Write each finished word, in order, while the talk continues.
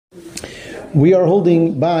We are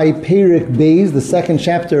holding by Perek Beis, the second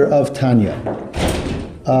chapter of Tanya.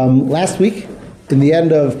 Last week, in the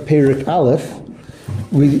end of Perek Aleph,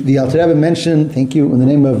 the Alter Rebbe mentioned, thank you, in the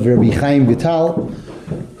name of Rabbi Chaim Vital,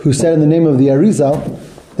 who said in the name of the Arizal,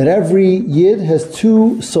 that every Yid has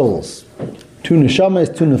two souls. Two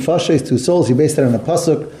neshamas, two nefashos, two souls. He based it on a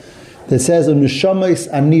pasuk that says,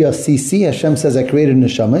 neshamas ani asisi, Hashem says, I created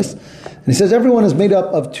neshamas. And he says everyone is made up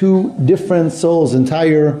of two different souls,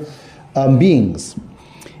 entire beings.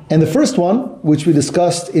 And the first one, which we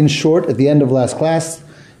discussed in short at the end of last class,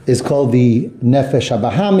 is called the Nefesh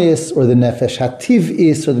HaBahamis, or the Nefesh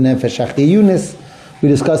HaTiv'is, or the Nefesh HaChiyunis. We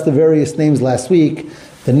discussed the various names last week: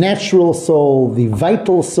 the natural soul, the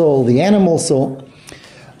vital soul, the animal soul.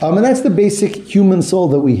 And that's the basic human soul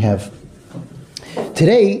that we have.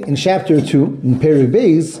 Today, in chapter 2, in Perek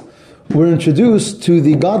Beis, we're introduced to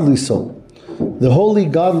the godly soul. The holy,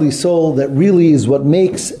 godly soul that really is what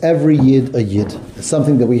makes every Yid a Yid. It's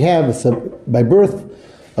something that we have. It's by birth.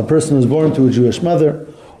 A person who's born to a Jewish mother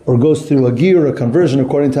or goes through a gir, a conversion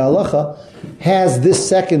according to halacha, has this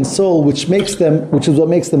second soul which is what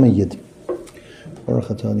makes them a Yid.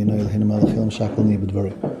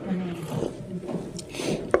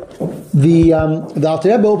 The Alter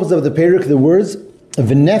Rebbe opens up the Perek the words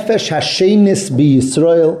V'nefesh hashenis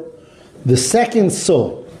b'Yisrael, the second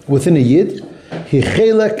soul within a Yid,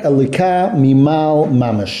 Hichelek alika mimal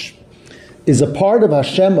mamash, is a part of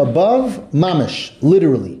Hashem above, mamash,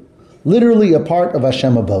 literally a part of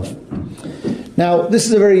Hashem above. Now, this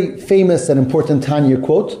is a very famous and important Tanya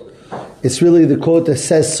quote. It's really the quote that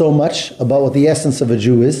says so much about what the essence of a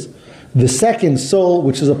Jew is. The second soul,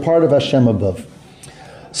 which is a part of Hashem above.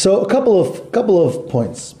 So, a couple of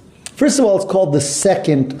points. First of all, it's called the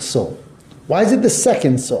second soul. Why is it the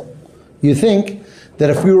second soul? You think that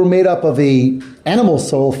if we were made up of a animal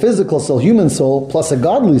soul, physical soul, human soul, plus a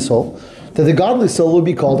godly soul, that the godly soul would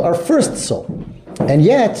be called our first soul. And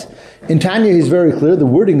yet, in Tanya he's very clear, the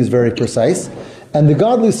wording is very precise, and the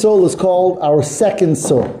godly soul is called our second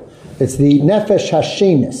soul. It's the Nefesh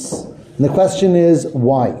Hashenis. And the question is,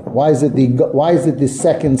 why? Why is it the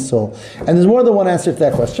second soul? And there's more than one answer to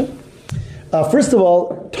that question. First of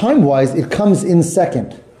all, time-wise, it comes in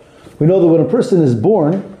second. We know that when a person is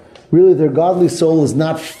born, really their godly soul is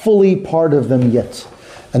not fully part of them yet.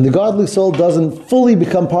 And the godly soul doesn't fully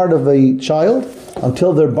become part of a child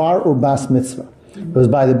until they're bar or bas mitzvah. It was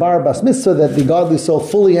by the bar or bas mitzvah that the godly soul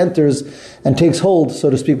fully enters and takes hold, so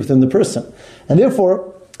to speak, within the person. And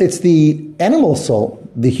therefore, it's the animal soul,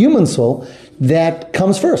 the human soul, that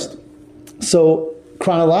comes first. So,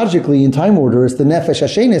 chronologically, in time order, it's the Nefesh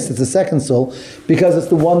Hashenis, it's the second soul, because it's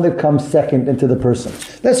the one that comes second into the person.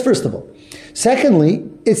 That's first of all. Secondly,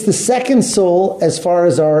 it's the second soul as far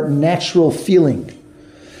as our natural feeling.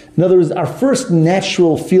 In other words, our first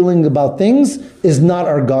natural feeling about things is not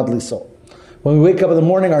our godly soul. When we wake up in the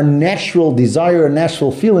morning, our natural desire, our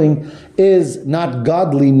natural feeling is not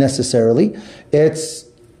godly necessarily. It's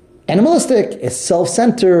animalistic, it's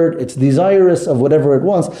self-centered, it's desirous of whatever it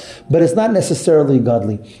wants, but it's not necessarily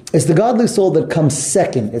godly. It's the godly soul that comes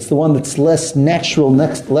second. It's the one that's less natural,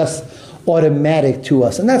 less automatic to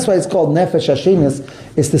us. And that's why it's called Nefesh Hashenis.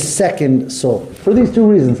 It's the second soul. For these two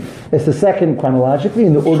reasons. It's the second chronologically,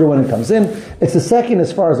 in the order when it comes in. It's the second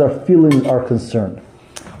as far as our feelings are concerned.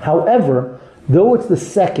 However, though it's the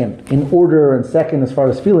second in order and second as far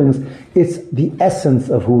as feelings, it's the essence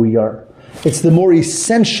of who we are. It's the more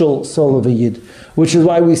essential soul of a Yid, which is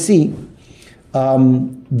why we see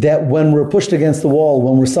that when we're pushed against the wall,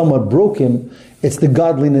 when we're somewhat broken, it's the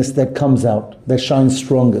godliness that comes out, that shines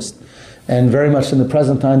strongest. And very much in the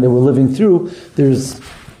present time that we're living through, there's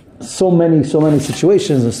so many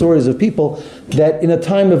situations and stories of people that in a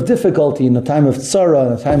time of difficulty, in a time of tzara,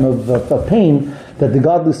 in a time of pain, that the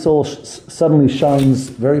godly soul suddenly shines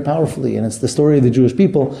very powerfully. And it's the story of the Jewish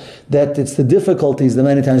people, that it's the difficulties that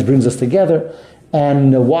many times brings us together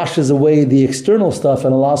and washes away the external stuff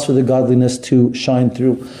and allows for the godliness to shine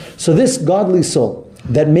through. So this godly soul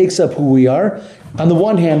that makes up who we are, on the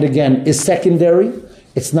one hand, again, is secondary.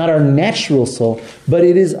 It's not our natural soul, but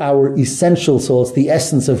it is our essential soul. It's the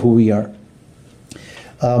essence of who we are.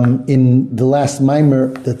 In the last mimer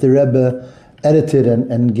that the Rebbe edited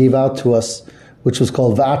and gave out to us, which was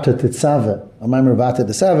called Va'ata Tetzaveh, a mimer Va'ata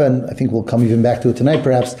Tetzaveh, and I think we'll come even back to it tonight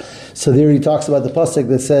perhaps. So there he talks about the pasuk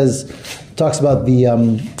that talks about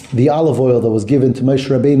the olive oil that was given to Moshe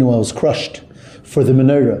Rabbeinu when it was crushed for the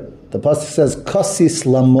menorah. The pasuk says, Kasis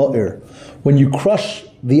lamo'ir. When you crush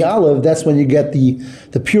the olive, that's when you get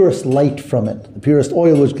the purest light from it, the purest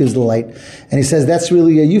oil which gives the light. And he says that's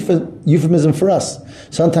really a euphemism for us.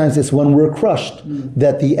 Sometimes it's when we're crushed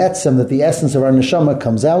that the etzem, that the essence of our neshama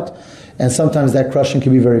comes out. and sometimes that crushing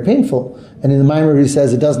can be very painful. And in the Maimer he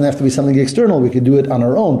says it doesn't have to be something external, we could do it on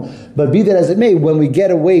our own. But be that as it may, when we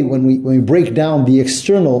get away, when we break down the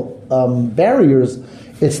external barriers,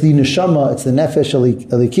 it's the neshama, it's the nefesh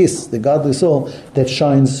alikis, the godly soul, that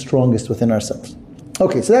shines strongest within ourselves.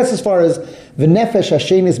 Okay, so that's as far as the nefesh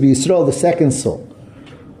hashenis b'Yisrael, the second soul.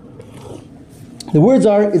 The words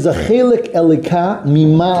are, is a chelik elika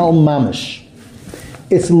mimal mamish.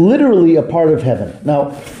 It's literally a part of heaven.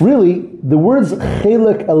 Now, really, the words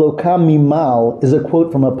chelik elika mimal is a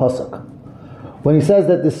quote from a pasuk. When he says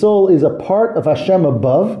that the soul is a part of Hashem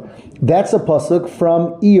above, that's a pasuk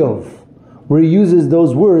from Eov, where he uses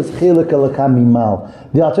those words, chelik elika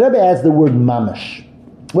mimal. The Alter Rebbe adds the word mamish.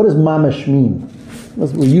 What does mamish mean?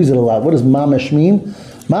 We use it a lot. What does mamish mean?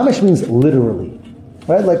 Mamish means literally.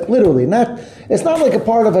 Right? Like literally. It's not like a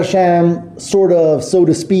part of Hashem, sort of, so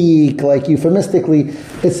to speak, like euphemistically.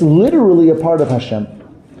 It's literally a part of Hashem.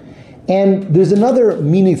 And there's another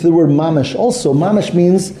meaning to the word mamish also. Mamish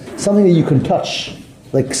means something that you can touch,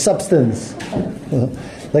 like substance.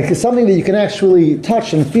 Like it's something that you can actually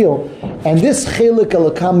touch and feel. And this chelik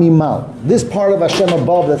elokam mimal, this part of Hashem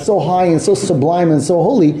above that's so high and so sublime and so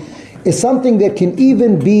holy, is something that can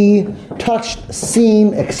even be touched,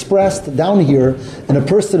 seen, expressed down here in a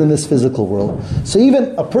person in this physical world. So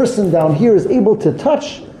even a person down here is able to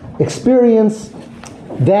touch, experience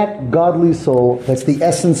that godly soul that's the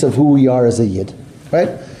essence of who we are as a Yid. Right?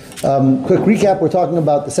 Quick recap, we're talking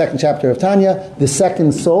about the second chapter of Tanya, the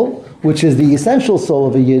second soul, which is the essential soul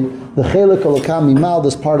of a Yid, the chelik elokam mimal,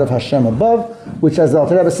 this part of Hashem above, which as the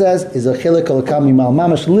Alter Rebbe says, is a chelik elokam mimal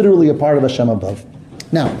mamash, literally a part of Hashem above.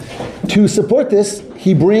 Now, to support this,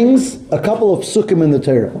 he brings a couple of psukim in the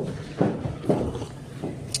Torah.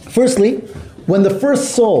 Firstly, when the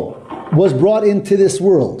first soul was brought into this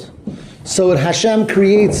world, so Hashem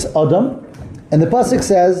creates Adam, and the pasuk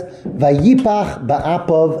says, "Vayipach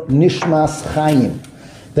ba'apav nishmas chayim,"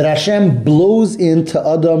 that Hashem blows into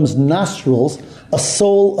Adam's nostrils a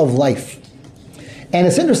soul of life. And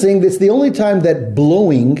it's interesting, it's the only time that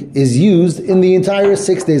blowing is used in the entire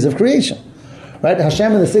 6 days of creation. Right?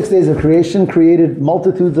 Hashem in the 6 days of creation created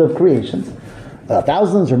multitudes of creations,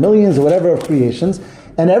 thousands or millions or whatever of creations,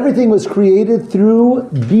 and everything was created through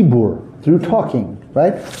dibur, through talking.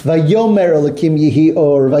 Right? Vayomer Elokim Yehi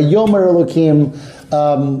Or, Vayomer Elokim,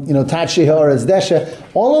 Tachi Haaretz Desha.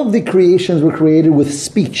 All of the creations were created with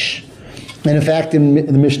speech. And in fact, in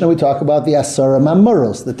the Mishnah we talk about the Asara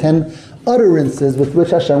Mamoros, the 10 utterances with which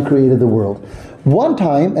Hashem created the world. One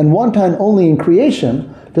time, and one time only in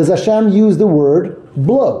creation, does Hashem use the word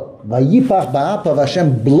blow. Vayipach ba'apav,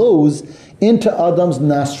 Hashem blows into Adam's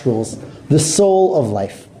nostrils the soul of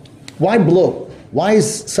life. Why blow? Why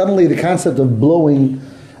is suddenly the concept of blowing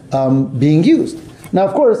being used? Now,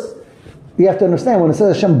 of course, you have to understand, when it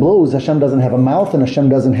says Hashem blows, Hashem doesn't have a mouth and Hashem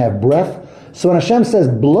doesn't have breath. So when Hashem says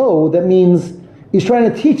blow, that means He's trying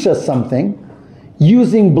to teach us something,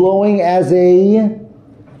 using blowing as a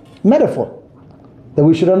metaphor that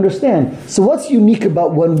we should understand. So what's unique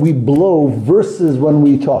about when we blow versus when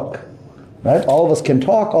we talk? Right? All of us can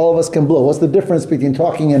talk, all of us can blow. What's the difference between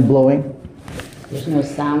talking and blowing? There's no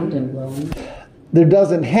sound in blowing. There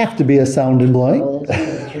doesn't have to be a sound in blowing,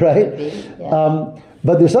 right? Yeah.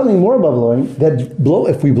 But there's something more about blowing, that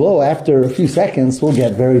if we blow after a few seconds, we'll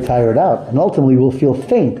get very tired out, and ultimately we'll feel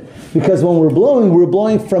faint. Because when we're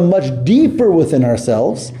blowing from much deeper within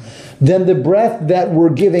ourselves than the breath that we're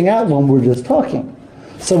giving out when we're just talking.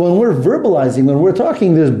 So when we're verbalizing, when we're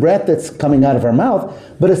talking, there's breath that's coming out of our mouth,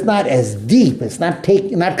 but it's not as deep. It's not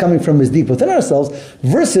coming from as deep within ourselves,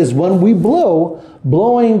 versus when we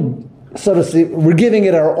blowing, so to say, we're giving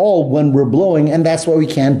it our all when we're blowing, and that's why we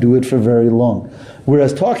can't do it for very long.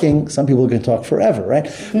 Whereas talking, some people can talk forever, right?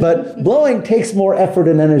 But blowing takes more effort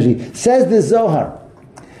and energy. Says the Zohar,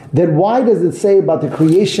 that why does it say about the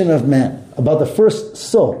creation of man, about the first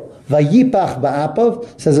soul, Vayipach ba'apav,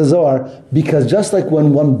 says the Zohar, because just like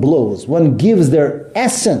when one blows, one gives their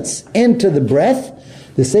essence into the breath,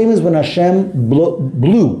 the same as when Hashem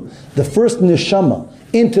blew the first neshama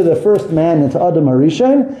into the first man, into Adam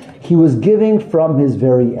HaRishon, He was giving from His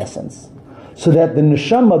very essence. So that the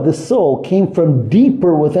neshama, the soul, came from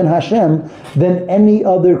deeper within Hashem than any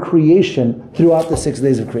other creation throughout the 6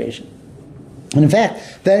 days of creation. And in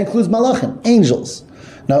fact, that includes malachim, angels.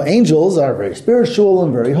 Now, angels are very spiritual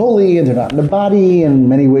and very holy, and they're not in the body. In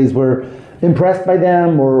many ways, we're impressed by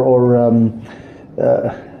them,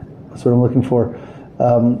 that's what I'm looking for.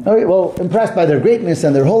 Impressed by their greatness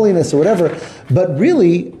and their holiness or whatever. But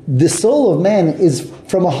really, the soul of man is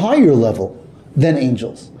from a higher level than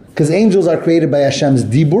angels. Because angels are created by Hashem's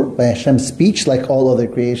dibur, by Hashem's speech, like all other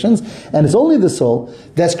creations. And it's only the soul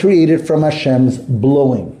that's created from Hashem's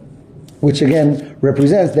blowing, which again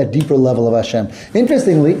represents that deeper level of Hashem.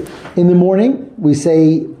 Interestingly, in the morning, we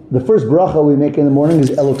say, the first bracha we make in the morning is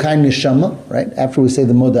Elokai Neshama, right? After we say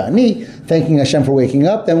the Moda Ani, thanking Hashem for waking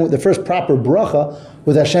up. Then the first proper bracha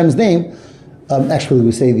with Hashem's name, actually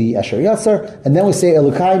we say the Asher Yatzar, and then we say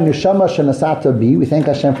Elokai Neshama Shenasata Bi. We thank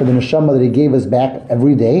Hashem for the Neshama that He gave us back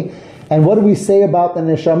every day. And what do we say about the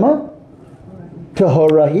Neshama?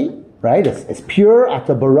 Tehorahi, right? It's pure.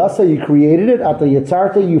 Ata Barasa, you created it. Ata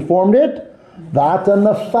Yatzarta, you formed it. Vata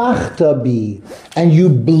Nafachta Bi, and you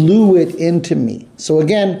blew it into me. So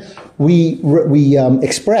again, we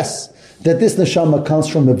express that this neshama comes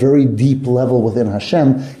from a very deep level within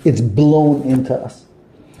Hashem. It's blown into us.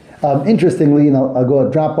 Interestingly, and I'll go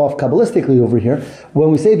drop off Kabbalistically over here,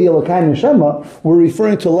 when we say the Elokai Neshama, we're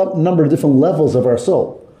referring to a number of different levels of our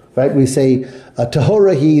soul. Right? We say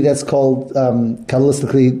Tehorahi, that's called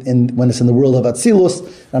Kabbalistically when it's in the world of Atzilus.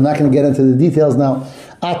 I'm not going to get into the details now.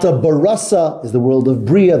 Ata Barasa is the world of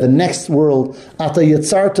Bria, the next world. Ata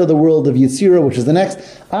Yitzarta, the world of Yitzira, which is the next.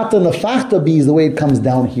 Ata Nafachta Bi is the way it comes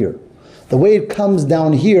down here. The way it comes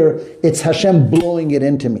down here, it's Hashem blowing it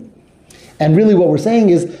into me. And really what we're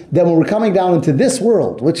saying is that when we're coming down into this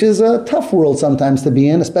world, which is a tough world sometimes to be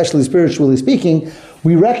in, especially spiritually speaking,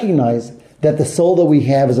 we recognize that the soul that we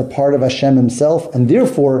have is a part of Hashem Himself, and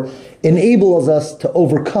therefore enables us to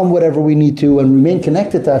overcome whatever we need to and remain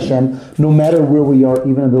connected to Hashem no matter where we are,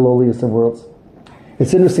 even in the lowliest of worlds.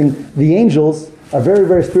 It's interesting, the angels are very,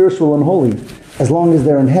 very spiritual and holy as long as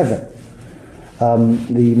they're in heaven.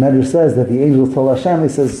 The Medrash says that the angels told Hashem, he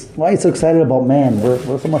says, why are you so excited about man?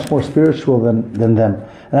 We're so much more spiritual than them.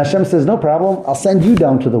 And Hashem says, no problem, I'll send you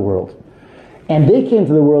down to the world. And they came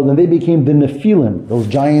to the world and they became the Nephilim, those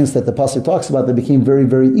giants that the Pasuk talks about, that became very,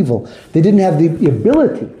 very evil. They didn't have the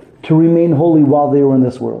ability to remain holy while they were in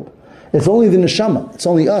this world. It's only the neshama, it's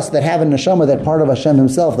only us that have a neshama, that part of Hashem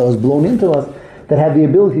Himself that was blown into us, that have the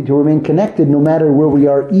ability to remain connected no matter where we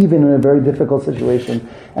are, even in a very difficult situation,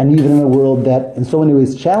 and even in a world that in so many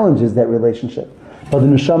ways challenges that relationship. But the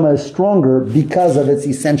neshama is stronger because of its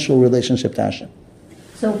essential relationship to Hashem.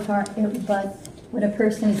 But when a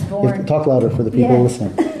person is born... You have to talk louder for the people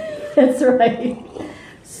listening. That's right.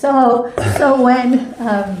 So when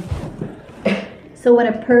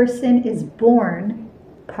a person is born,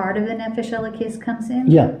 part of the Nefesh Elokis comes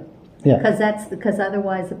in? Yeah. Because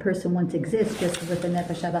otherwise the person wouldn't exist just with the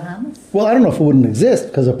Nefesh Abahamis? Well, I don't know if it wouldn't exist,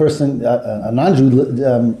 because a person, a non-Jew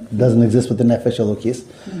doesn't exist with the Nefesh Elokis.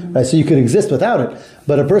 Mm-hmm. Right? So you could exist without it,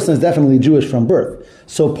 but a person is definitely Jewish from birth.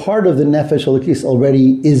 So part of the Nefesh Elokis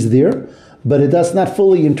already is there, but it does not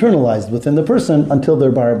fully internalized within the person until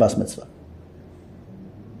they're bar bas mitzvah.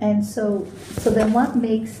 And so then what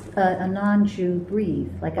makes a non-Jew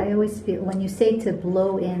breathe? Like I always feel, when you say to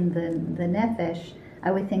blow in the nefesh, I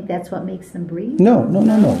would think that's what makes them breathe? No.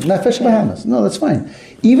 Nefesh Bahamas. No, that's fine.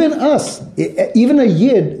 Even us, even a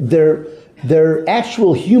Yid, their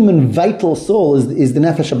actual human vital soul is the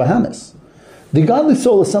Nefesh Bahamas. The godly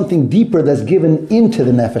soul is something deeper that's given into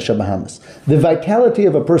the Nefesh Bahamas. The vitality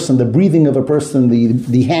of a person, the breathing of a person,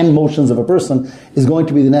 the hand motions of a person is going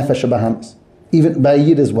to be the Nefesh Bahamas, even by a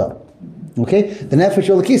Yid as well. Okay? The Nefesh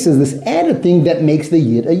Elokis is this added thing that makes the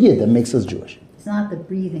Yid a Yid, that makes us Jewish. It's not the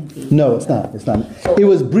breathing piece. No, it's not. It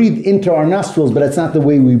was breathed into our nostrils, but it's not the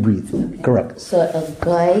way we breathe. Okay. Correct. So a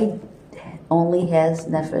guy only has a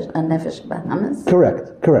Nefesh Bahamas? Correct.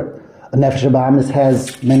 A Nefesh Bahamas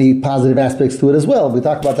has many positive aspects to it as well. We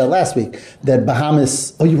talked about that last week. That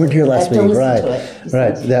Bahamas, you weren't here last week, right?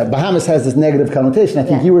 Right. That Bahamas has this negative connotation. I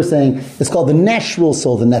think you were saying it's called the natural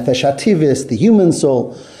soul, the Nefesh Hativis, the human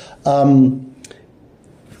soul.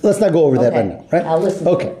 Let's not go over that right now, right? I'll listen.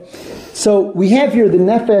 Okay. So we have here the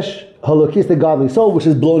Nefesh Halokis, the godly soul, which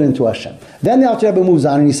is blown into Hashem. Then the Alter Rebbe moves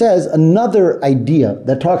on and he says another idea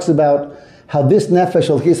that talks about how this Nefesh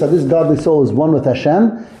Halokis, how this godly soul is one with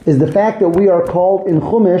Hashem, is the fact that we are called in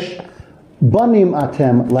Chumash, Banim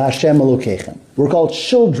Atem La Hashem Elokechem. We're called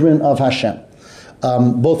children of Hashem.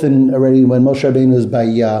 Both in already when Moshe Rabbeinu is by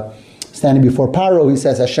standing before Paro, he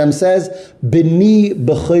says, Hashem says, B'ni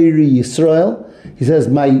B'chayri Yisrael. He says,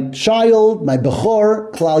 my child, my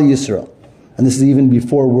Bechor, Klal Yisrael. And this is even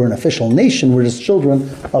before we're an official nation, we're just children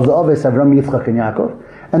of the Aves, Avram, Yitzchak, and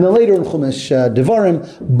Yaakov. And then later in Chumash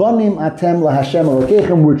Devarim, Banim Atem La Hashem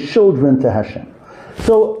Elokechem, we're children to Hashem.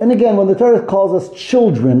 So, and again, when the Torah calls us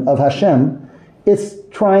children of Hashem, it's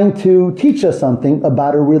trying to teach us something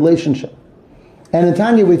about a relationship. And in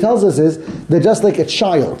Tanya, what he tells us is that just like a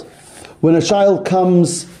child, when a child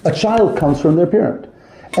comes from their parent.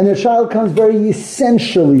 and the child comes very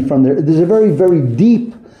essentially from there. There's a very, very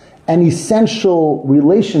deep and essential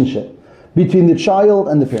relationship between the child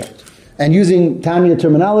and the parent. And using Tanya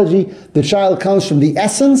terminology, the child comes from the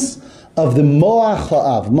essence of the moach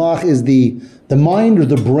ha'av. Moach is the mind or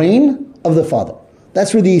the brain of the father.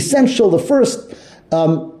 That's where the essential, the first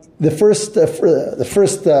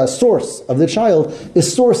source of the child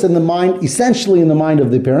is sourced in the mind, essentially in the mind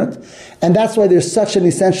of the parent. And that's why there's such an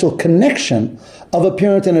essential connection of a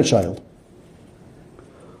parent and a child.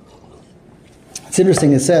 It's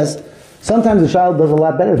interesting, it says, sometimes the child does a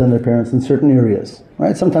lot better than their parents in certain areas,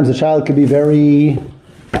 right? Sometimes the child could be very,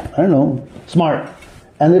 smart.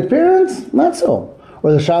 And the parents, not so.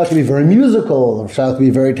 Or the child could be very musical, or the child could be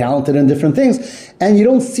very talented in different things. And you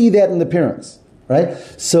don't see that in the parents, right?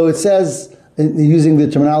 So it says, using the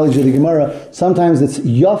terminology of the Gemara, sometimes it's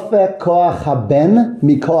Yafeh koach haben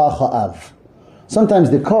mikoach ha'av. Sometimes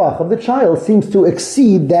the koach of the child seems to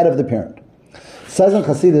exceed that of the parent. It says in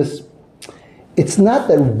Chassidus, it's not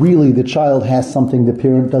that really the child has something the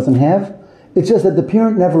parent doesn't have. It's just that the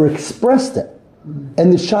parent never expressed it.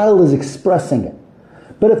 And the child is expressing it.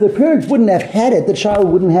 But if the parent wouldn't have had it, the child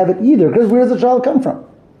wouldn't have it either. Because where does the child come from?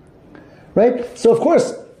 Right? So of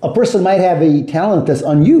course, a person might have a talent that's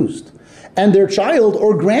unused. And their child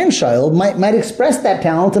or grandchild might express that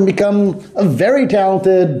talent and become a very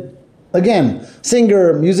talented, again,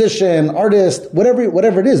 singer, musician, artist,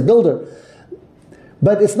 whatever it is, builder.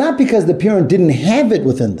 But it's not because the parent didn't have it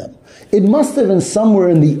within them. It must have been somewhere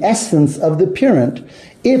in the essence of the parent,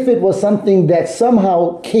 if it was something that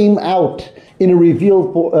somehow came out in a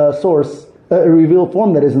revealed revealed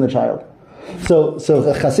form that is in the child. So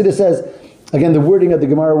Chassidus says, again, the wording of the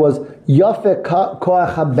Gemara was Yafeh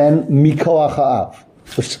koach haben mikoach ha'av,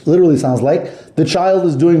 which literally sounds like the child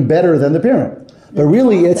is doing better than the parent, but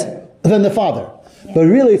really it's than the father. But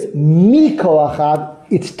really it's mikoach ha'av.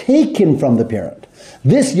 It's taken from the parent.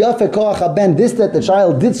 This Yafeh koach haben, this that the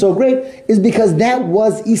child did so great, is because that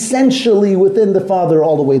was essentially within the father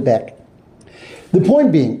all the way back. The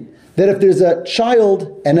point being that if there's a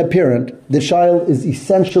child and a parent, the child is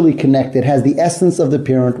essentially connected, has the essence of the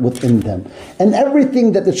parent within them. And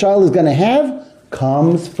everything that the child is going to have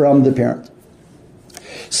comes from the parent.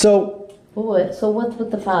 So what's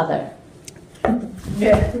with the father?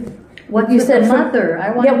 What you said mother? I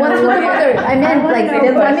want what's with the mother? I meant why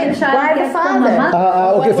the father?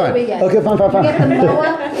 Okay, fine. You get the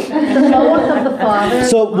moach of the father.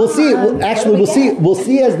 So we'll see. We'll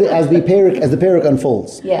see as the parak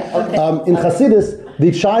unfolds. Yeah. Okay. In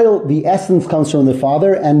Chassidus, the essence comes from the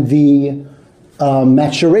father, and the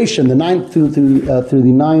maturation, the 9 through the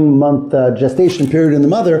 9-month gestation period in the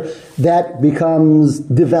mother, that becomes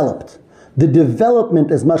developed. The development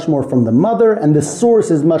is much more from the mother, and the source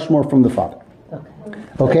is much more from the father.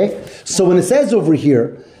 Okay? So when it says over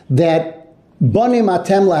here that Banim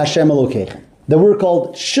atem la Hashem Elokeichem, that we're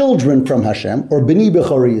called children from Hashem, or B'ni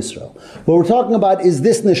Bechorei Yisrael, what we're talking about is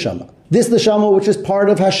this neshama. This neshama which is part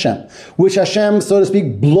of Hashem, which Hashem, so to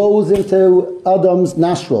speak, blows into Adam's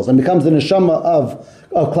nostrils and becomes the neshama of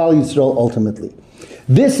Klal Yisrael ultimately.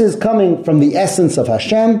 This is coming from the essence of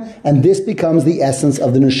Hashem, and this becomes the essence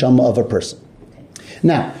of the neshama of a person.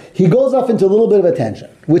 Now, he goes off into a little bit of a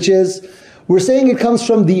tangent, which is, we're saying it comes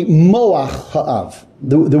from the moach ha'av.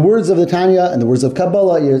 The words of the Tanya and the words of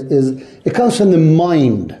Kabbalah is it comes from the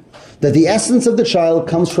mind. That the essence of the child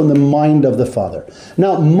comes from the mind of the father.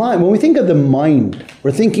 Now, when we think of the mind,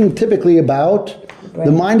 we're thinking typically about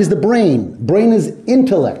the mind is the brain. Brain is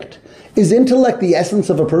intellect. Is intellect the essence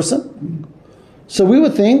of a person? So we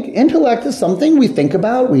would think intellect is something we think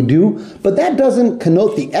about, we do, but that doesn't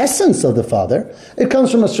connote the essence of the father. It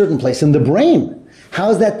comes from a certain place in the brain. How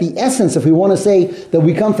is that the essence? If we want to say that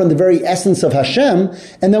we come from the very essence of Hashem,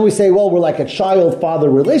 and then we say, well, we're like a child-father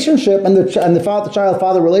relationship, and the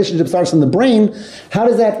child-father relationship starts in the brain, how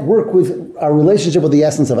does that work with our relationship with the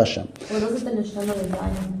essence of Hashem? Well, doesn't the neshama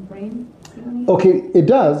reside in the brain? Okay, it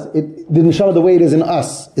does. The neshama, the way it is in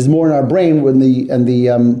us, is more in our brain,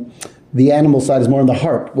 the animal side is more in the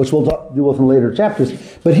heart, which we'll deal with in later chapters.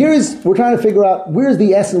 But we're trying to figure out where's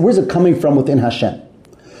the essence, where's it coming from within Hashem?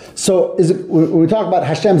 So when we talk about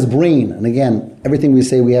Hashem's brain, and again, everything we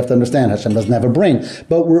say we have to understand, Hashem doesn't have a brain,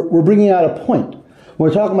 but we're bringing out a point.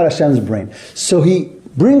 We're talking about Hashem's brain. So he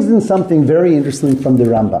brings in something very interesting from the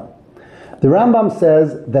Rambam. The Rambam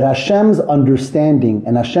says that Hashem's understanding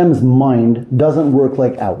and Hashem's mind doesn't work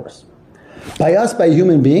like ours. By us, by a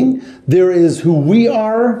human being, there is who we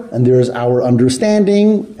are, and there is our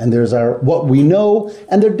understanding, and there's what we know,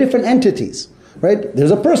 and they're different entities. right?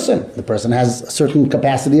 There's a person. The person has a certain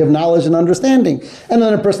capacity of knowledge and understanding. And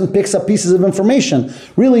then a person picks up pieces of information.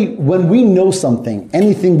 Really, when we know something,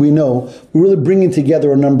 anything we know, we're really bringing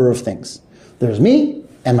together a number of things. There's me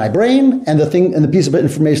and my brain and the piece of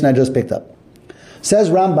information I just picked up. Says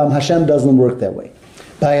Rambam, Hashem doesn't work that way.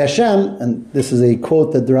 By Hashem, and this is a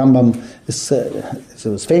quote that the Rambam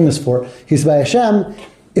was famous for, he says, by Hashem,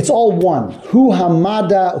 it's all one. Hu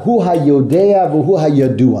hamada, hu hayodea, hu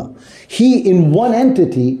hayadua. He in one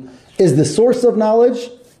entity is the source of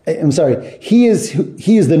knowledge. He is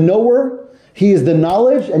the knower, he is the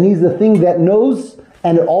knowledge, and he's the thing that knows,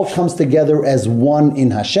 and it all comes together as one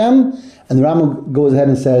in Hashem. And the Rambam goes ahead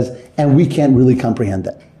and says, and we can't really comprehend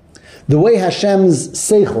that. The way Hashem's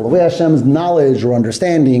seichel, the way Hashem's knowledge or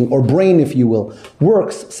understanding or brain, if you will,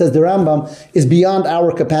 works, says the Rambam, is beyond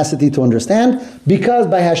our capacity to understand, because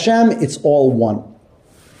by Hashem it's all one.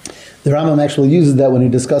 The Rambam actually uses that when he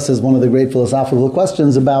discusses one of the great philosophical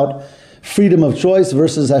questions about freedom of choice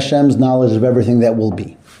versus Hashem's knowledge of everything that will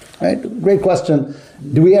be. Right? Great question.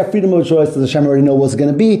 Do we have freedom of choice? Does Hashem already know what's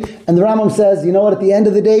going to be? And the Rambam says, you know what, at the end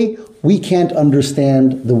of the day, we can't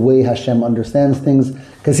understand the way Hashem understands things,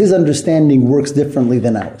 because his understanding works differently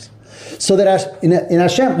than ours. So that in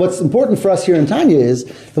Hashem, what's important for us here in Tanya is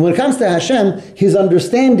that when it comes to Hashem, his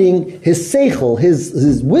understanding, his seichel,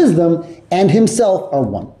 his wisdom, and himself are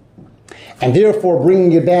one. And therefore,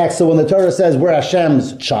 bringing it back, so when the Torah says we're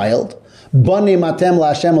Hashem's child, Bani matem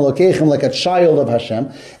la Hashem Elokeichem, like a child of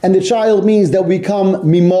Hashem, and the child means that we come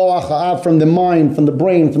mimoach ha'av, from the mind, from the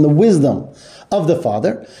brain, from the wisdom of the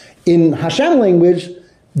Father. In Hashem language,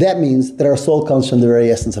 that means that our soul comes from the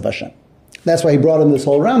very essence of Hashem. That's why he brought in this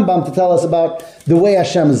whole Rambam to tell us about the way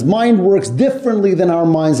Hashem's mind works differently than our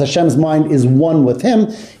minds. Hashem's mind is one with him.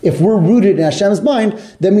 If we're rooted in Hashem's mind,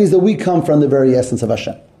 that means that we come from the very essence of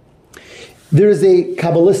Hashem. There is a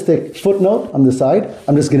Kabbalistic footnote on the side.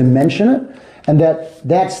 I'm just going to mention it. And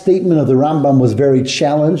that statement of the Rambam was very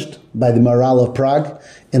challenged by the Maharal of Prague.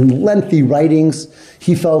 In lengthy writings,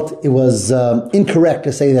 he felt it was incorrect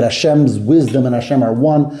to say that Hashem's wisdom and Hashem are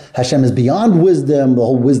one. Hashem is beyond wisdom. The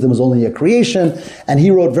whole wisdom is only a creation. And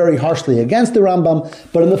he wrote very harshly against the Rambam.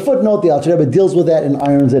 But in the footnote, the Alter Rebbe deals with that and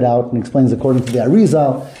irons it out and explains according to the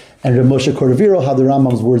Arizal and Rav Moshe Cordovero how the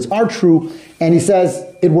Rambam's words are true. And he says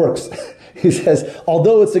it works. He says,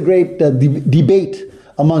 although it's a great debate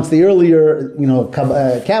amongst the earlier,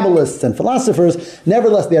 Kabbalists and philosophers,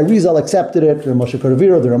 nevertheless the Arizal accepted it, the Moshe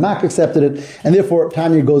Cordovero, the Ramak accepted it, and therefore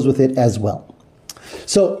Tanya goes with it as well.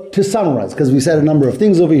 So to summarize, because we said a number of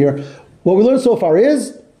things over here, what we learned so far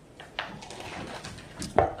is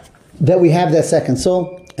that we have that second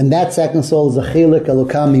soul, and that second soul is a chelik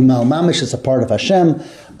elokam mimal mamish, it's a part of Hashem.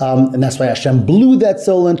 And that's why Hashem blew that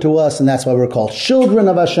soul into us, and that's why we're called children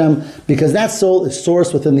of Hashem, because that soul is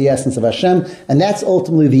sourced within the essence of Hashem, and that's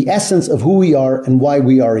ultimately the essence of who we are and why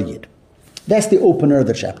we are a Yid. That's the opener of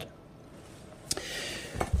the chapter.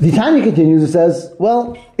 The Tanya continues, it says,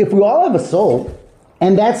 well, if we all have a soul,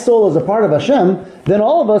 and that soul is a part of Hashem, then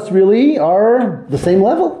all of us really are the same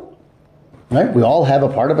level. Right? We all have a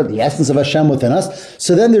part of it, the essence of Hashem within us,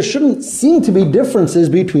 so then there shouldn't seem to be differences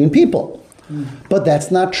between people. But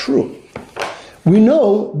that's not true. We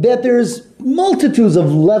know that there's multitudes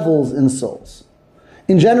of levels in souls.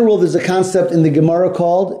 In general, there's a concept in the Gemara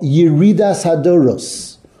called Yeridas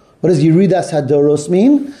Hadoros. What does Yeridas Hadoros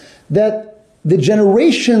mean? That the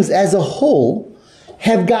generations as a whole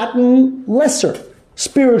have gotten lesser,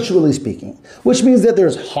 spiritually speaking. Which means that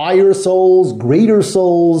there's higher souls, greater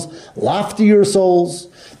souls, loftier souls,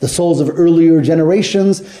 the souls of earlier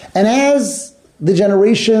generations. And as the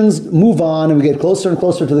generations move on and we get closer and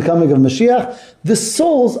closer to the coming of Mashiach, the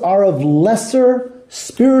souls are of lesser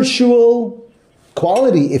spiritual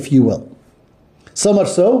quality, if you will. So much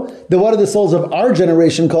so that what are the souls of our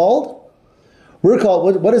generation called? We're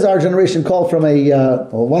called, what is our generation called from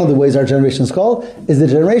one of the ways our generation is called is the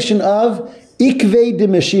generation of Ikvei de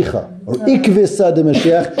Meshicha, or Ikvisa de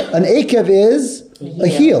Mashiach. An Ekev is a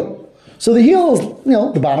heel. So the heel is,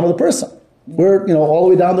 the bottom of the person. We're, all the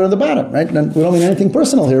way down there in the bottom, right? And we don't mean anything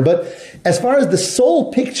personal here, but as far as the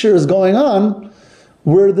soul picture is going on,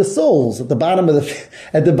 we're the souls at the bottom of the feet.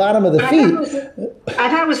 I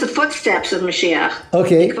thought it was the footsteps of Mashiach.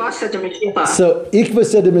 Okay. Ikvasa de Mashiach. So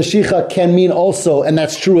Ikvasa de Mashiach can mean also, and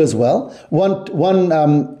that's true as well.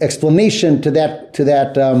 One explanation to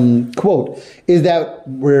that quote is that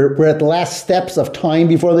we're at the last steps of time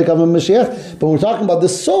before the coming of Mashiach. But when we're talking about the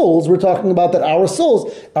souls, we're talking about that our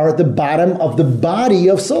souls are at the bottom of the body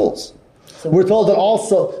of souls. So we're told that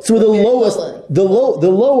also, so we're the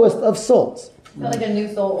lowest of souls. Not like a new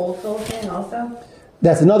soul, old soul thing also?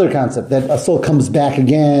 That's another concept, that a soul comes back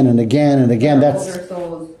again and again and again. That's older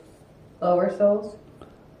souls, lower souls?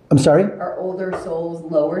 I'm sorry? Are older souls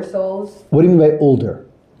lower souls? What do you mean by older?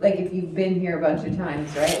 Like if you've been here a bunch of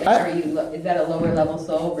times, right? Like is that a lower level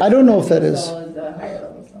soul? I don't know if that is. Soul is a higher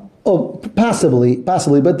level soul. Oh, possibly,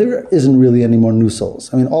 but there isn't really any more new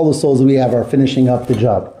souls. I mean, all the souls that we have are finishing up the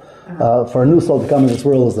job. For a new soul to come in this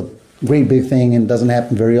world is a great big thing and doesn't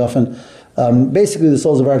happen very often. Basically, the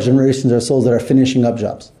souls of our generations are souls that are finishing up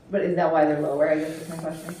jobs. But is that why they're lower, I guess is my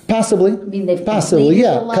question? Possibly. I mean, they've Possibly, completed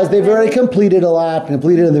yeah. a lot Because they've already already? completed a lot, and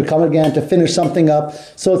they're coming again to finish something up.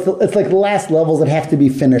 So it's like the last levels that have to be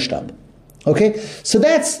finished up. Okay? So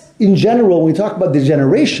that's, in general, when we talk about the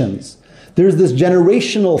generations, there's this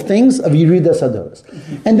generational things of Yeridas Hadoros.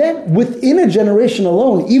 And then within a generation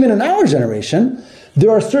alone, even in our generation, there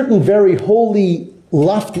are certain very holy,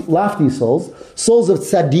 lofty souls of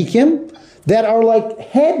tzaddikim, that are like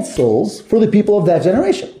head souls for the people of that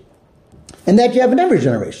generation. And that you have in every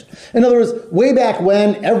generation. In other words, way back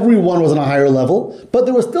when, everyone was on a higher level, but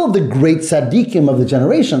there was still the great tzaddikim of the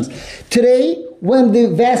generations. Today, when the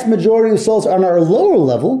vast majority of souls are on our lower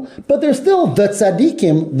level, but there's still the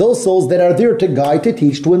tzaddikim, those souls that are there to guide, to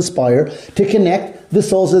teach, to inspire, to connect the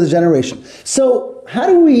souls of the generation. So, how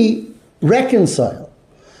do we reconcile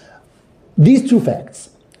these two facts?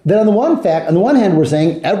 That on the one hand, we're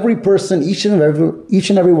saying every person, each and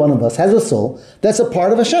every one of us has a soul that's a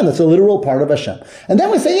part of Hashem, that's a literal part of Hashem. And then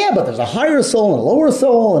we say, yeah, but there's a higher soul and a lower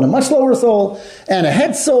soul and a much lower soul and a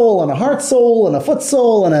head soul and a heart soul and a foot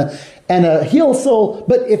soul and a heel soul.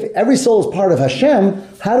 But if every soul is part of Hashem,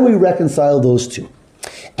 how do we reconcile those two?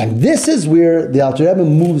 And this is where the Alter Rebbe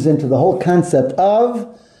moves into the whole concept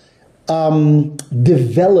of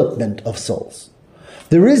development of souls.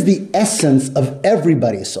 There is the essence of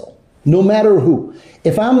everybody's soul, no matter who.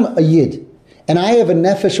 If I'm a Yid, and I have a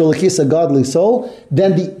nefesh olekis, a godly soul,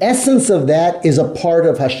 then the essence of that is a part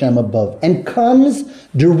of Hashem above, and comes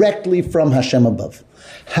directly from Hashem above.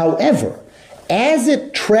 However, as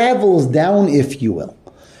it travels down, if you will,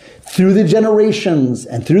 through the generations,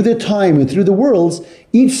 and through the time, and through the worlds,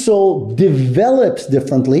 each soul develops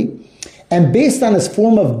differently, and based on its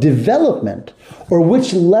form of development, or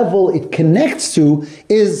which level it connects to,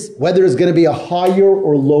 is whether it's going to be a higher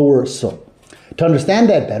or lower soul. To understand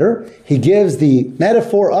that better, he gives the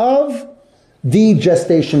metaphor of the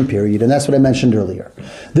gestation period, and that's what I mentioned earlier.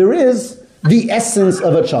 There is the essence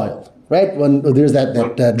of a child, right? When there's that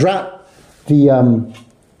drop, the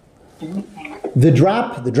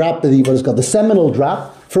what is called the seminal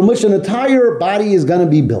drop, from which an entire body is going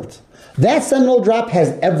to be built. That seminal drop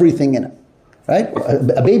has everything in it. Right?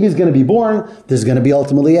 A baby is going to be born, there's going to be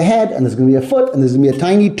ultimately a head, and there's going to be a foot, and there's going to be a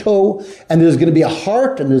tiny toe, and there's going to be a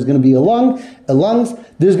heart, and there's going to be lungs,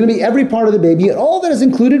 there's going to be every part of the baby, and all that is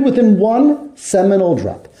included within one seminal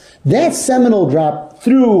drop. That seminal drop,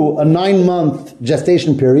 through a 9-month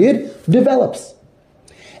gestation period, develops.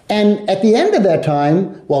 And at the end of that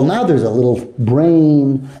time, well, now there's a little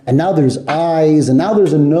brain, and now there's eyes, and now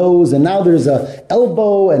there's a nose, and now there's a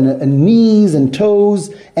elbow, and knees, and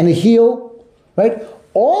toes, and a heel. Right?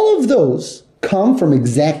 All of those come from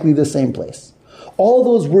exactly the same place. All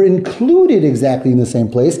those were included exactly in the same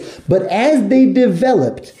place, but as they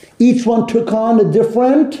developed, each one took on a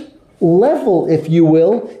different level, if you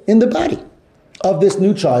will, in the body of this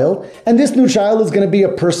new child. And this new child is going to be a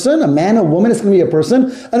person, a man, a woman, it's going to be a person,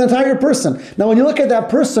 an entire person. Now, when you look at that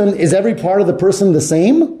person, is every part of the person the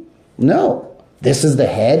same? No. This is the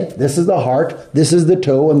head, this is the heart, this is the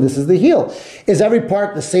toe, and this is the heel. Is every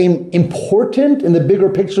part the same important in the bigger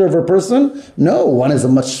picture of a person? No, one has a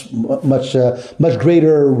much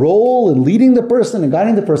greater role in leading the person and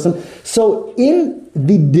guiding the person. So in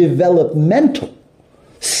the developmental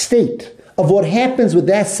state of what happens with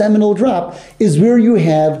that seminal drop is where you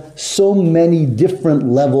have so many different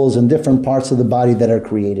levels and different parts of the body that are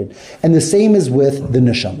created. And the same is with the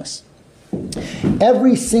neshamas.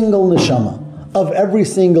 Every single neshama of every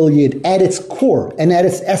single Yid, at its core and at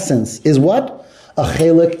its essence, is what? A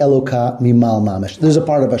chelik eloka mimal mamish. There's a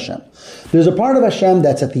part of Hashem. There's a part of Hashem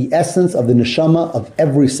that's at the essence of the neshama of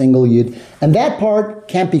every single Yid. And that part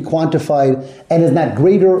can't be quantified and is not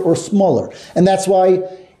greater or smaller. And that's why,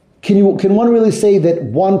 can one really say that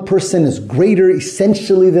one person is greater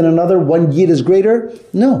essentially than another? One Yid is greater?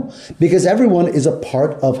 No, because everyone is a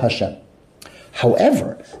part of Hashem.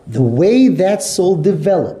 However, the way that soul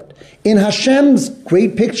developed, in Hashem's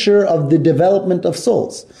great picture of the development of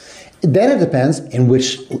souls, Then it depends in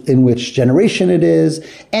which generation it is,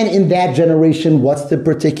 and in that generation, what's the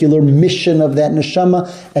particular mission of that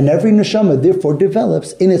neshama. And every neshama, therefore,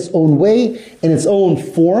 develops in its own way, in its own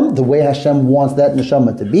form, the way Hashem wants that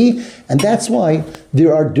neshama to be. And that's why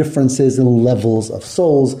there are differences in levels of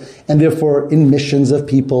souls, and therefore in missions of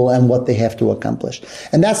people and what they have to accomplish.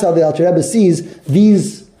 And that's how the Alter Rebbe sees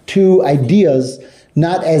these two ideas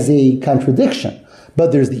not as a contradiction,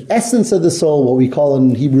 but there's the essence of the soul, what we call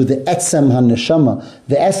in Hebrew the etzem ha-neshama,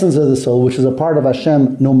 the essence of the soul, which is a part of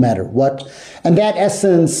Hashem no matter what. And that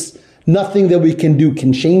essence, nothing that we can do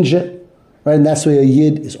can change it. Right? And that's why a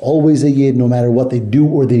yid is always a yid, no matter what they do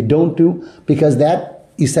or they don't do, because that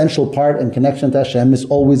essential part and connection to Hashem is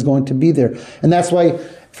always going to be there. And that's why,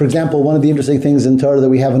 for example, one of the interesting things in Torah that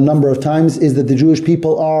we have a number of times is that the Jewish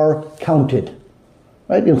people are counted.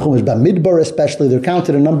 Right? In Chumash Bamidbar especially, they're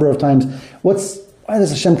counted a number of times. Why is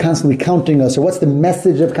Hashem constantly counting us? Or what's the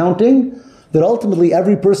message of counting? That ultimately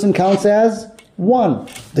every person counts as one.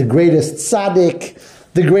 The greatest tzaddik,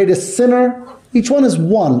 the greatest sinner, each one is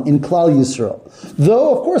one in Klal Yisrael.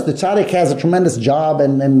 Though, of course, the tzaddik has a tremendous job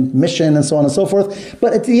and mission and so on and so forth,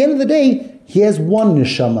 but at the end of the day, he has one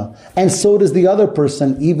neshama. And so does the other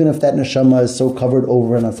person, even if that neshama is so covered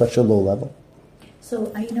over and on such a low level. So,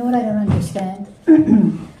 you know what I don't understand?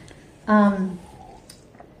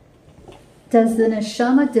 Does the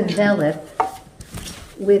neshama develop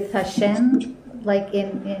with Hashem? Like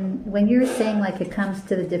in when you're saying like it comes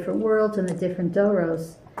to the different worlds and the different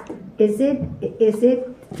doros, is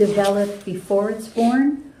it developed before it's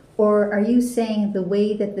born, or are you saying the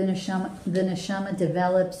way that the neshama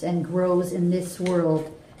develops and grows in this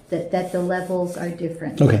world, that the levels are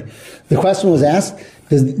different? Okay, the question was asked: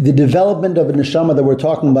 does the development of a neshama that we're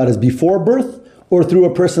talking about is before birth, or through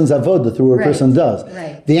a person's avodah, through what a person does?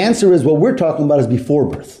 Right. The answer is what we're talking about is before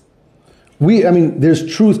birth.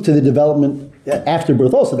 There's truth to the development after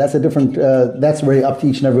birth also. That's a different, that's very up to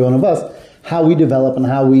each and every one of us, how we develop and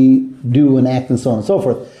how we do and act and so on and so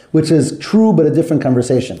forth, which is true but a different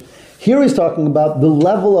conversation. Here he's talking about the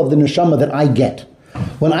level of the neshama that I get.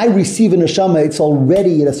 When I receive a neshama, it's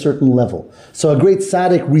already at a certain level. So a great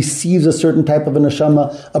tzaddik receives a certain type of a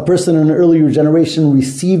neshama. A person in an earlier generation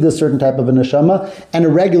received a certain type of a neshama. And a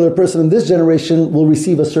regular person in this generation will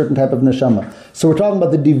receive a certain type of neshama. So we're talking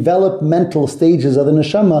about the developmental stages of the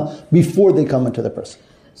neshama before they come into the person.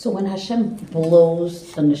 So when Hashem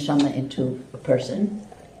blows the neshama into a person,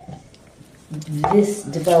 this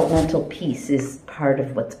developmental piece is part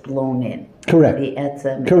of what's blown in. Correct. The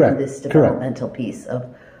etzem. Correct. And this developmental piece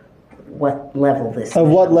of what level this. Of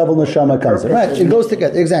what level neshama comes in. Right. It goes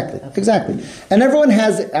together. Exactly. Okay. Exactly. And everyone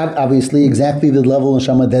has obviously exactly the level of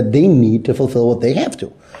neshama that they need to fulfill what they have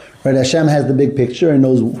to. Right. Hashem has the big picture and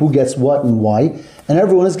knows who gets what and why, and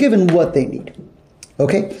everyone is given what they need.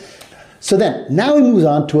 Okay. So then, now he moves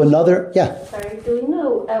on to another. Yeah. Sorry. Do we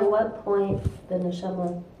know at what point the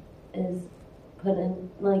neshama is put in,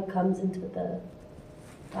 like, comes into the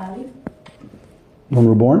body? When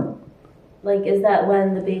we're born? Like, is that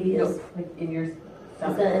when the baby is? No, like in your. Is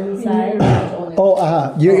that inside?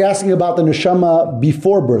 You're asking about the neshama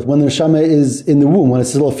before birth, when the neshama is in the womb, when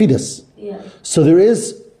it's a little fetus. Yeah. So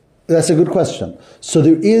that's a good question. So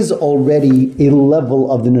there is already a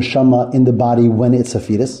level of the neshama in the body when it's a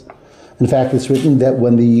fetus. In fact, it's written that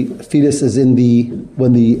when the fetus is in the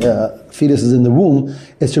womb,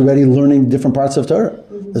 it's already learning different parts of Torah.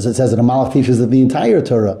 Mm-hmm. As it says that a malach teaches that the entire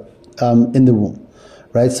Torah in the womb,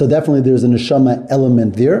 right? So definitely there's a neshama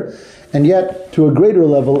element there, and yet to a greater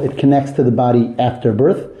level, it connects to the body after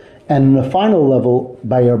birth, and in a final level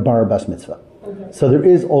by a bar bas mitzvah. Mm-hmm. So there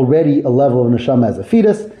is already a level of neshama as a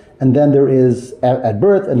fetus, and then there is at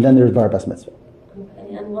birth, and then there's bar bas mitzvah.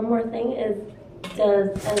 Okay, and one more thing is. And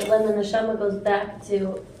when the neshama goes back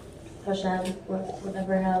to Hashem,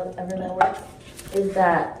 however that works, is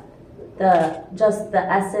that just the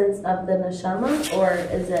essence of the neshama, or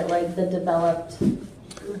is it like the developed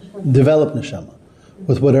neshama? Developed neshama.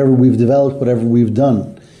 With whatever we've developed, whatever we've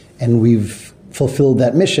done, and we've fulfilled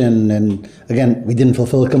that mission, and again, we didn't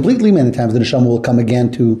fulfill it completely. Many times the neshama will come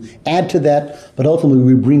again to add to that, but ultimately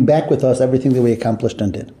we bring back with us everything that we accomplished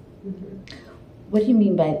and did. What do you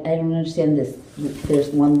mean by, I don't understand this, there's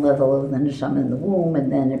one level of the neshama in the womb,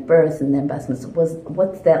 and then at birth, and then bas mitzvah.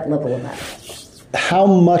 What's that level about? How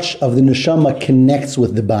much of the neshama connects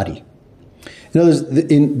with the body? You know,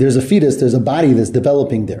 there's a fetus, there's a body that's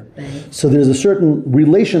developing there. Right. So there's a certain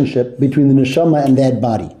relationship between the neshama and that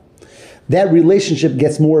body. That relationship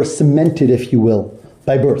gets more cemented, if you will,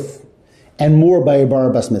 by birth, and more by a bar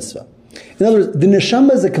bas mitzvah. In other words, the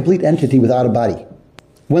neshama is a complete entity without a body.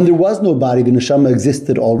 When there was no body, the neshama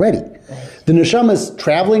existed already. Right. The neshama is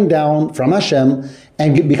traveling down from Hashem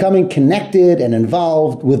and becoming connected and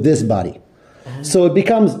involved with this body. So it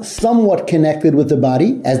becomes somewhat connected with the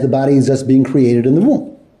body as the body is just being created in the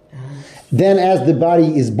womb. Then as the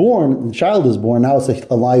body is born, the child is born, now it's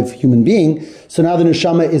a live human being, so now the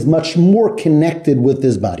neshama is much more connected with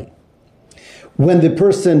this body. When the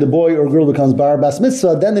person, the boy or girl becomes bar bas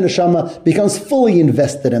mitzvah, then the neshama becomes fully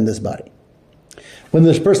invested in this body. When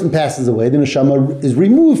this person passes away, the neshama is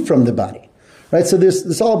removed from the body. Right? So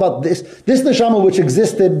this all about this. This neshama which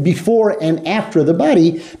existed before and after the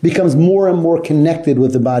body becomes more and more connected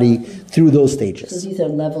with the body through those stages. So these are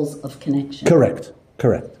levels of connection. Correct.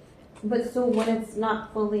 But so when it's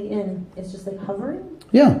not fully in, it's just like hovering?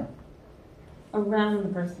 Yeah. Around the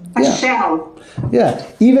person. A shell. Yeah.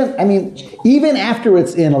 Even after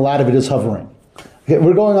it's in, a lot of it is hovering. Okay,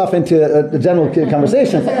 we're going off into a general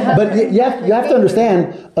conversation, but you have to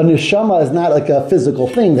understand, a neshama is not like a physical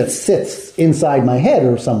thing that sits inside my head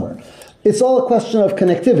or somewhere. It's all a question of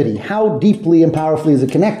connectivity. How deeply and powerfully is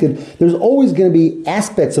it connected? There's always going to be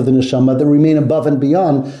aspects of the neshama that remain above and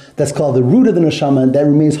beyond. That's called the root of the neshama, that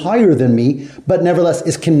remains higher than me, but nevertheless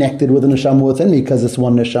is connected with the neshama within me because it's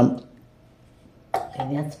one neshama.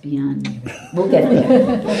 Okay, that's beyond me. We'll get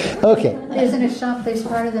there. Okay. There's a neshama. There's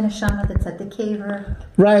part of the neshama that's at the caver.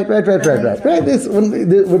 Right.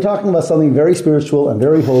 We're talking about something very spiritual and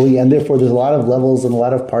very holy, and therefore there's a lot of levels and a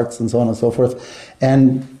lot of parts and so on and so forth.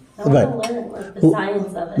 And I want to learn the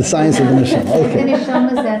science of it. The science of the neshama. Okay. The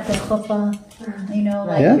neshama is at the chuppah,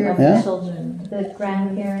 like your children, the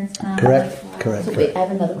grandparents. Correct. So wait, I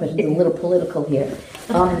have another question. It's a little political here.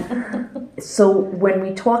 So when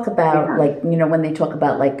we talk about, when they talk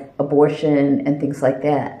about abortion and things like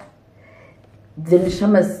that, the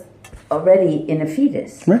neshama's already in a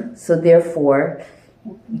fetus. Right. So therefore,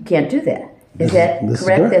 you can't do that. Is that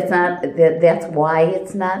correct? That's not. That's why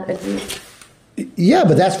it's not a Jew. Yeah,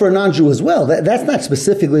 but that's for a non-Jew as well. That's not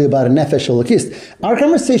specifically about a nefesh elokist. Our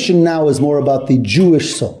conversation now is more about the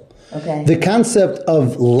Jewish soul. Okay. The concept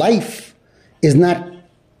of life is not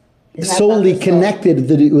solely connected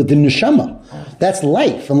with the neshama. That's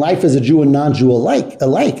life, and life is a Jew and non-Jew alike.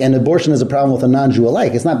 And abortion is a problem with a non-Jew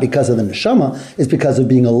alike. It's not because of the neshama; it's because of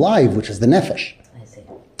being alive, which is the nefesh. I see.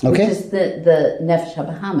 Okay. Which is the nefesh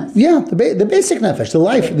habahamas. Yeah, the basic nefesh, the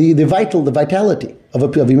life, the vitality of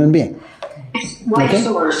a human being. Life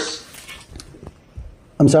source.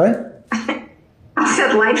 I'm sorry? I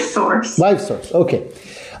said life source. Life source, okay.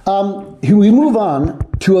 We move on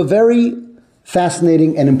to a very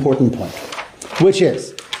fascinating and important point, which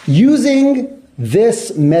is using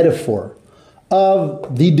this metaphor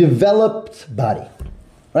of the developed body.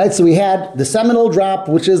 Right? So we had the seminal drop,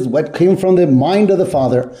 which is what came from the mind of the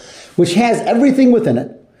Father, which has everything within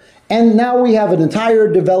it. And now we have an entire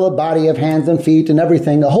developed body of hands and feet and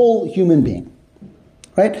everything, a whole human being.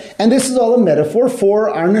 Right? And this is all a metaphor for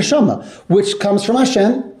our neshama, which comes from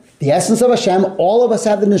Hashem, the essence of Hashem. All of us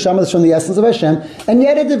have the neshama that's from the essence of Hashem, and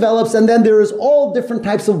yet it develops, and then there is all different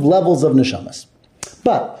types of levels of neshamas.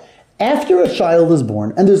 But after a child is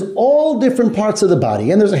born, and there's all different parts of the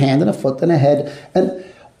body, and there's a hand and a foot and a head, and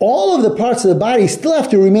all of the parts of the body still have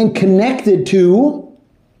to remain connected to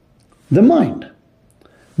the mind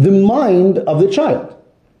of the child,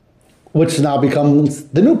 which now becomes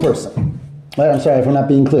the new person. Right? I'm sorry if I'm not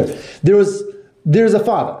being clear. There's a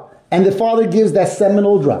father, and the father gives that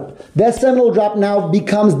seminal drop. That seminal drop now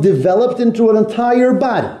becomes developed into an entire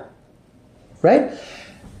body. Right?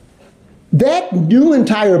 That new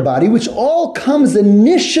entire body, which all comes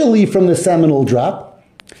initially from the seminal drop,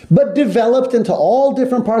 but developed into all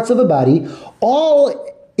different parts of the body, all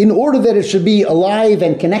in order that it should be alive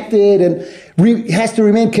and connected and has to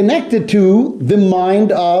remain connected to the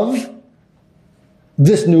mind of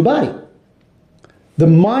this new body. The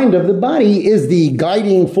mind of the body is the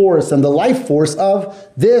guiding force and the life force of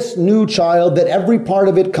this new child, that every part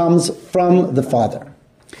of it comes from the Father.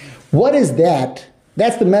 What is that?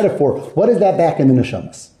 That's the metaphor. What is that back in the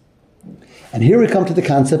neshamas? And here we come to the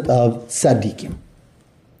concept of tzaddikim.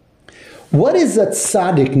 What is a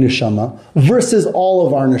tzaddik neshama versus all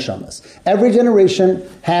of our neshamas? Every generation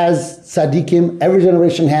has tzaddikim. Every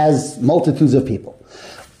generation has multitudes of people.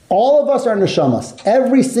 All of us are neshamas.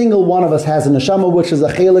 Every single one of us has a neshama, which is a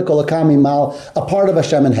chelik olakam mimal, a part of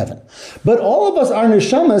Hashem in heaven. But all of us are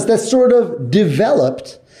neshamas that sort of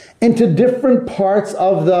developed into different parts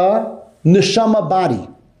of the neshama body.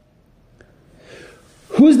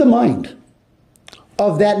 Who's the mind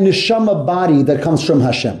of that neshama body that comes from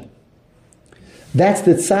Hashem? That's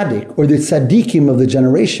the tzaddik, or the tzaddikim of the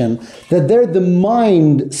generation, that they're the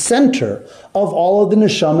mind center of all of the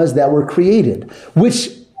neshamas that were created, which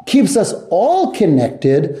keeps us all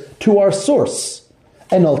connected to our source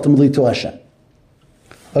and ultimately to Hashem.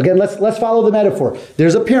 Again, let's follow the metaphor.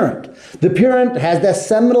 There's a parent. The parent has that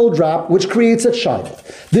seminal drop which creates a child.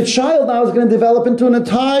 The child now is going to develop into an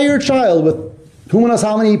entire child with who knows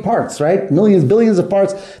how many parts, right? Millions, billions of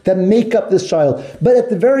parts that make up this child. But at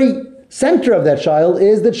the very center of that child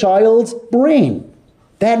is the child's brain,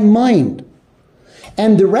 that mind.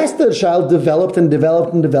 And the rest of the child developed and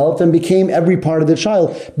developed and developed and became every part of the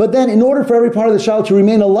child. But then in order for every part of the child to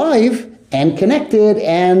remain alive and connected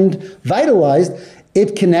and vitalized,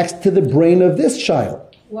 it connects to the brain of this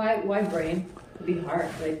child. Why brain? It'd be hard.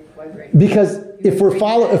 Like, why brain? Because if we're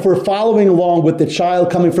following along with the child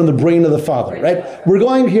coming from the brain of the father, right? We're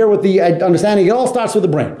going here with the understanding it all starts with the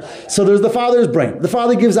brain. So there's the father's brain. The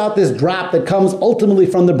father gives out this drop that comes ultimately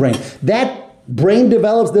from the brain. That brain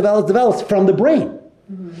develops from the brain.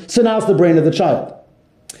 Mm-hmm. So now it's the brain of the child.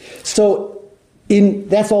 So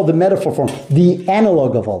that's all the metaphor form. The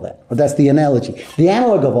analog of all that, or that's the analogy. The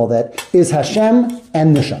analog of all that is Hashem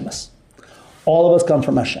and neshamas. All of us come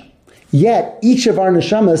from Hashem. Yet each of our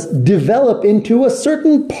neshamas develop into a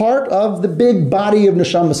certain part of the big body of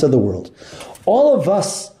neshamas of the world. All of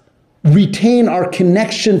us retain our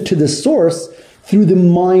connection to the source through the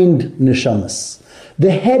mind neshamas.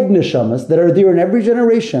 The head neshamas that are there in every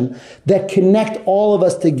generation that connect all of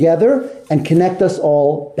us together and connect us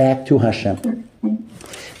all back to Hashem.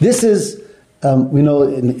 This is, we know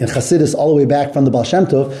in Chassidus, all the way back from the Baal Shem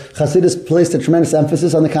Tov, Chassidus placed a tremendous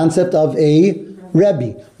emphasis on the concept of a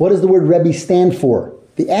Rebbe. What does the word Rebbe stand for?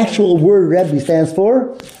 The actual word Rebbe stands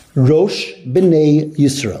for Rosh B'nai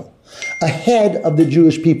Yisrael, a head of the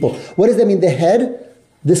Jewish people. What does that mean? The head?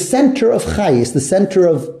 The center of Chayis, the center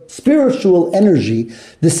of spiritual energy,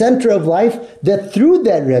 the center of life, that through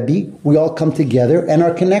that Rebbe, we all come together and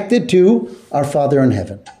are connected to our Father in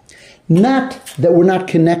heaven. Not that we're not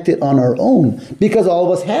connected on our own, because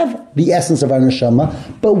all of us have the essence of our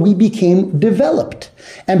neshama, but we became developed.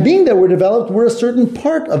 And being that we're developed, we're a certain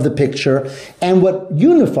part of the picture, and what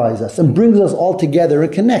unifies us and brings us all together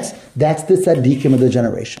and connects, that's the tzaddikim of the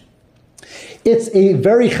generation. It's a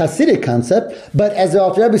very Hasidic concept, but as the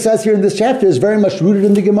Alter Rebbe says here in this chapter, is very much rooted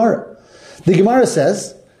in the Gemara. The Gemara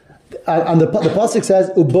says, the pasuk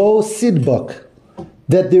says, Ubo Sidbok,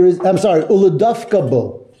 that there is, Uladafka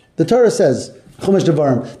Bo. The Torah says, Chumash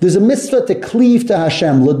Devarim, there's a mitzvah to cleave to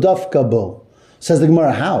Hashem, Ladafka Bo. Says the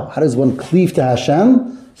Gemara, how? How does one cleave to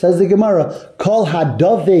Hashem? Says the Gemara, Kol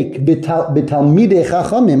hadavek b'talmidei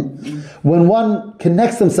chachamim, when one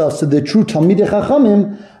connects themselves to the true talmidei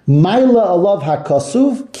chachamim, Maila alav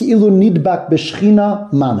hakasuv ki'ilu nidbak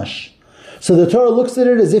b'shchina mamash. So the Torah looks at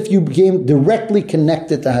it as if you became directly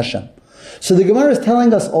connected to Hashem. So the Gemara is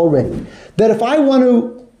telling us already that if I want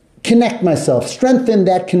to connect myself, strengthen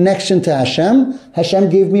that connection to Hashem, Hashem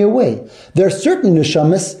gave me a way. There are certain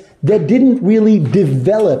neshamas that didn't really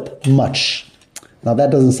develop much. Now that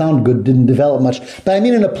doesn't sound good, didn't develop much, but I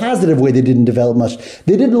mean in a positive way they didn't develop much.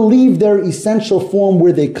 They didn't leave their essential form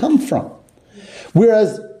where they come from.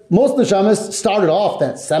 Whereas most neshamas started off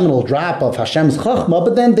that seminal drop of Hashem's chachma,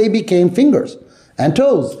 but then they became fingers and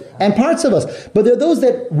toes and parts of us. But there are those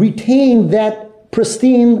that retain that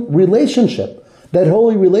pristine relationship, that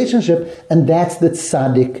holy relationship, and that's the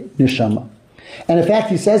tzaddik neshama. And in fact,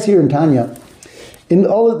 he says here in Tanya, in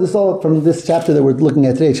all from this chapter that we're looking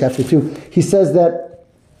at today, chapter 2, he says that,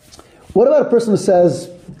 what about a person who says,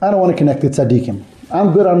 I don't want to connect to tzaddikim.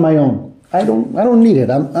 I'm good on my own. I don't need it.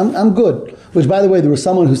 I'm good. Which, by the way, there was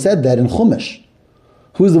someone who said that in Chumash.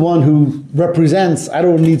 Who's the one who represents, I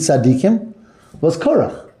don't need tzaddikim? Was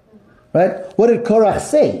Korach. Right? What did Korach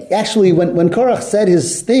say? Actually, when Korach said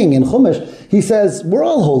his thing in Chumash, he says, we're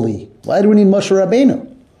all holy. Why do we need Moshe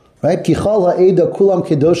Rabbeinu? Right? Ki chol ha'eda kulam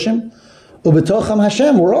kedoshim ubetocham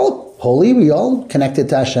Hashem. We're all holy. We all connected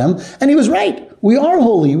to Hashem. And he was right. We are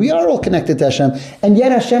holy. We are all connected to Hashem. And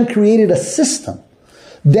yet Hashem created a system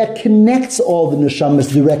that connects all the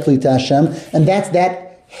neshamas directly to Hashem. And that's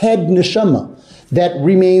that head neshama that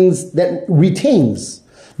retains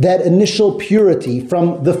that initial purity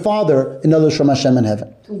from the Father, in other words, from Hashem in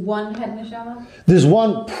heaven. One head neshama? There's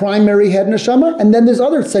one primary head neshama, and then there's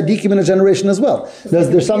other tzaddikim in a generation as well.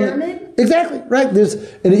 There's some exactly right.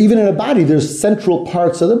 And even in a body, there's central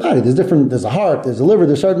parts of the body. There's a heart, there's a liver,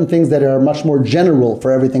 there's certain things that are much more general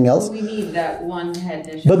for everything else. We need that one head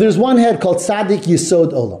neshama. But there's one head called tzaddik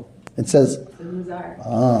yisod olam. It says. So who's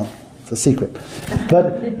ours? A secret, but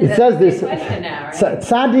it says this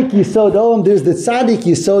tzaddik yisod olam. There's the tzaddik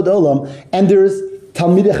yisod olam, and there's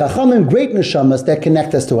talmidei chachamim, great neshamas that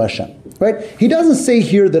connect us to Hashem. Right? He doesn't say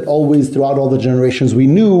here that always throughout all the generations we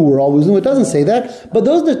always knew. It doesn't say that, but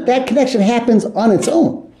that connection happens on its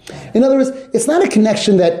own. In other words, it's not a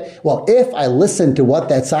connection that, well, if I listen to what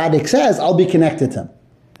that tzaddik says, I'll be connected to him.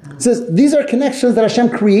 It says these are connections that Hashem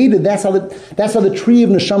created. That's how the tree of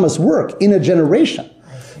neshamas work in a generation.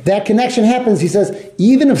 That connection happens. He says,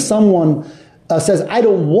 even if someone says, I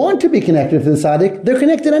don't want to be connected to the tzaddik, they're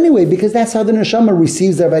connected anyway, because that's how the neshama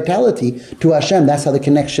receives their vitality to Hashem. That's how the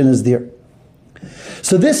connection is there.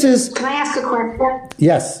 So this is... Can I ask a question?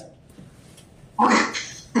 Yes.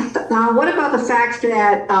 Now, what about the fact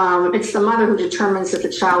that it's the mother who determines if the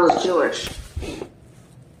child is Jewish?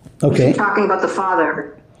 Okay. You're talking about the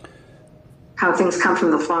father, how things come from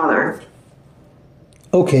the father.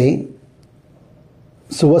 Okay.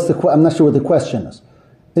 So what's I'm not sure what the question is.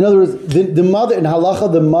 In other words, the mother, in halacha,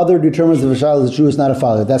 the mother determines if a child is Jewish, not a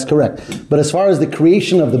father. That's correct. But as far as the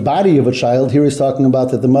creation of the body of a child, here he's talking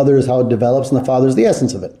about that the mother is how it develops and the father is the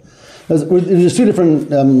essence of it. There's two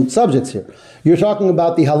different subjects here. You're talking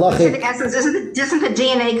about the halachic... The essence, doesn't the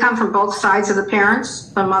DNA come from both sides of the parents,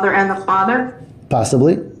 the mother and the father?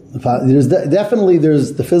 Possibly. There's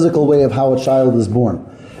the physical way of how a child is born.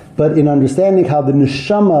 But in understanding how the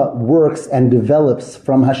neshama works and develops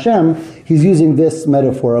from Hashem, he's using this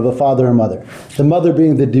metaphor of a father and mother. The mother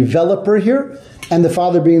being the developer here, and the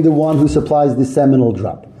father being the one who supplies the seminal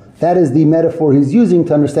drop. That is the metaphor he's using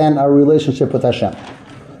to understand our relationship with Hashem.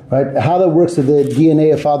 Right? How that works with the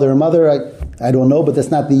DNA of father and mother, I don't know, but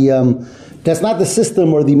that's not the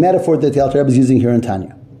system or the metaphor that the Alter Rebbe is using here in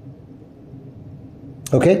Tanya.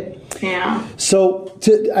 Okay? Yeah. So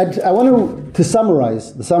I want to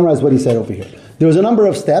summarize what he said over here. There was a number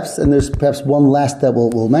of steps, and there's perhaps one last that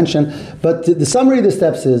we'll mention. But the summary of the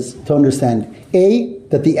steps is to understand A,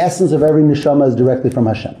 that the essence of every neshama is directly from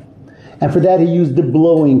Hashem, and for that he used the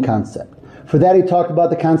blowing concept. For that he talked about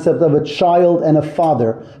the concept of a child and a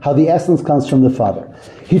father, how the essence comes from the father.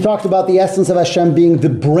 He talked about the essence of Hashem being the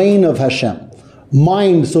brain of Hashem,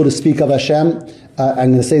 mind, so to speak, of Hashem. I'm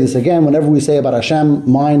going to say this again. Whenever we say about Hashem,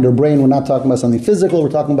 mind or brain, we're not talking about something physical, we're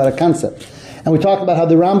talking about a concept. And we talked about how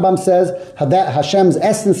the Rambam says how that Hashem's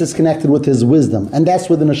essence is connected with his wisdom, and that's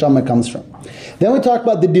where the neshama comes from. Then we talked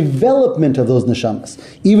about the development of those neshamas.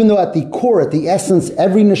 Even though at the core, at the essence,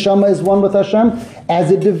 every neshama is one with Hashem,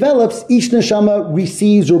 as it develops, each neshama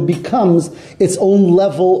receives or becomes its own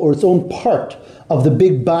level or its own part of the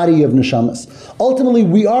big body of neshamas. Ultimately,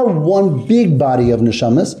 we are one big body of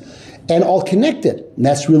neshamas, and all connected. And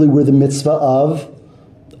that's really where the mitzvah of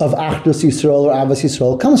Achdus Yisrael or Avos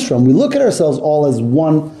Yisrael comes from. We look at ourselves all as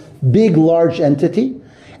one big, large entity,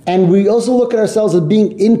 and we also look at ourselves as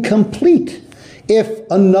being incomplete if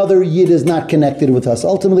another Yid is not connected with us.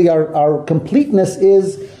 Ultimately, our completeness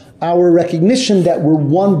is our recognition that we're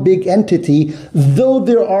one big entity, though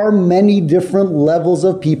there are many different levels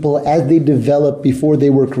of people as they develop before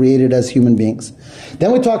they were created as human beings.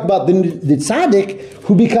 Then we talk about the tzaddik,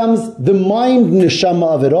 who becomes the mind neshama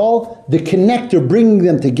of it all, the connector, bringing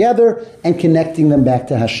them together and connecting them back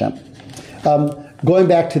to Hashem. Going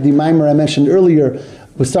back to the mimer I mentioned earlier,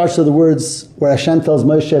 we start with the words where Hashem tells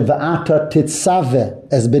Moshe, Va'ata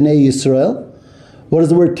titzaveh es b'nei Yisrael. What does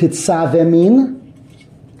the word titzaveh mean?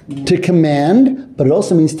 To command, but it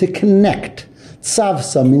also means to connect.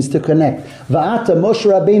 Tzavsa means to connect. Va'ata, Moshe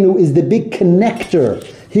Rabbeinu is the big connector.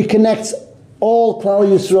 He connects all Klal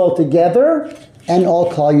Yisrael together and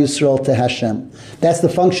all Klal Yisrael to Hashem. That's the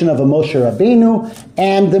function of a Moshe Rabbeinu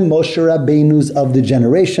and the Moshe Rabbeinus of the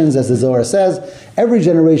generations. As the Zohar says, every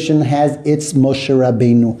generation has its Moshe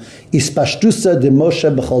Rabbeinu. Ispashtusa de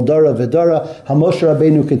Moshe b'chol dara v'dara. How Moshe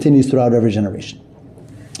Rabbeinu continues throughout every generation.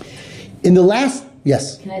 In the last...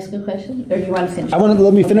 Yes? Can I ask a question? Or do you want to finish?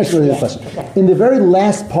 Let me finish with the question. Okay. In the very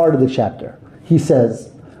last part of the chapter, he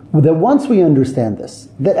says that once we understand this,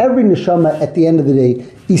 that every neshama at the end of the day,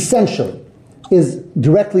 essentially, is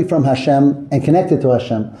directly from Hashem and connected to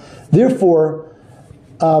Hashem. Therefore,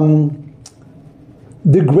 the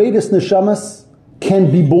greatest neshamas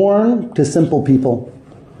can be born to simple people,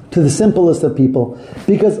 to the simplest of people,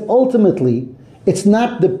 because ultimately, it's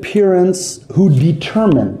not the parents who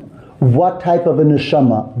determine what type of a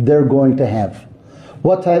neshama they're going to have,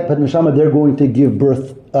 what type of neshama they're going to give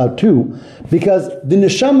birth to, because the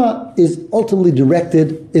neshama is ultimately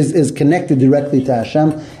is connected directly to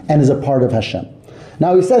Hashem and is a part of Hashem.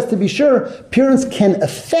 Now he says, to be sure, parents can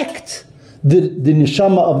affect the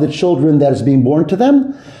neshama of the children that is being born to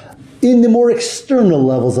them in the more external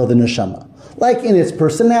levels of the neshama, like in its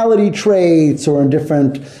personality traits or in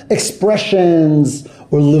different expressions,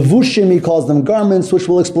 or levushim, he calls them garments, which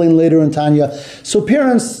we'll explain later in Tanya. So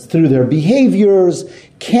parents, through their behaviors,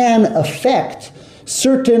 can affect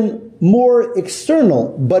certain more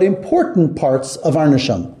external but important parts of our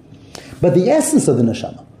neshama. But the essence of the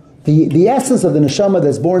neshama, The essence of the neshama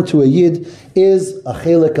that's born to a yid is a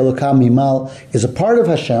chelek elokah mimal, is a part of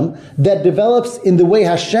Hashem that develops in the way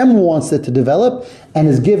Hashem wants it to develop and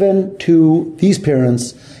is given to these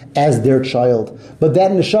parents as their child. But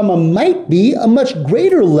that neshama might be a much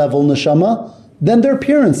greater level neshama than their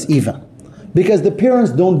parents even. Because the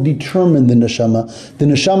parents don't determine the neshama. The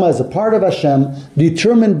neshama is a part of Hashem,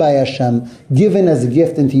 determined by Hashem, given as a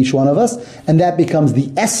gift into each one of us, and that becomes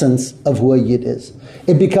the essence of who a yid is.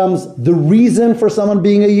 It becomes the reason for someone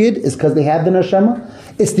being a yid is because they have the neshama.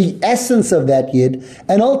 It's the essence of that yid,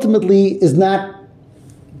 and ultimately is not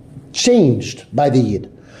changed by the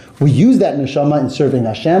yid. We use that neshama in serving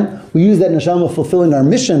Hashem. We use that neshama fulfilling our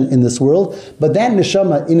mission in this world. But that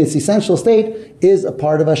neshama, in its essential state, is a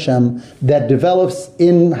part of Hashem that develops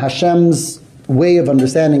in Hashem's way of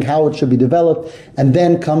understanding how it should be developed, and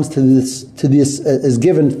then comes to this is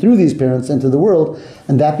given through these parents into the world,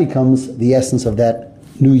 and that becomes the essence of that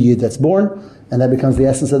new yid that's born, and that becomes the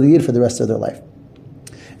essence of the yid for the rest of their life.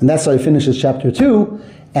 And that's how he finishes chapter 2.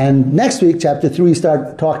 And next week, chapter 3, we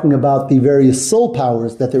start talking about the various soul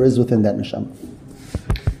powers that there is within that neshama.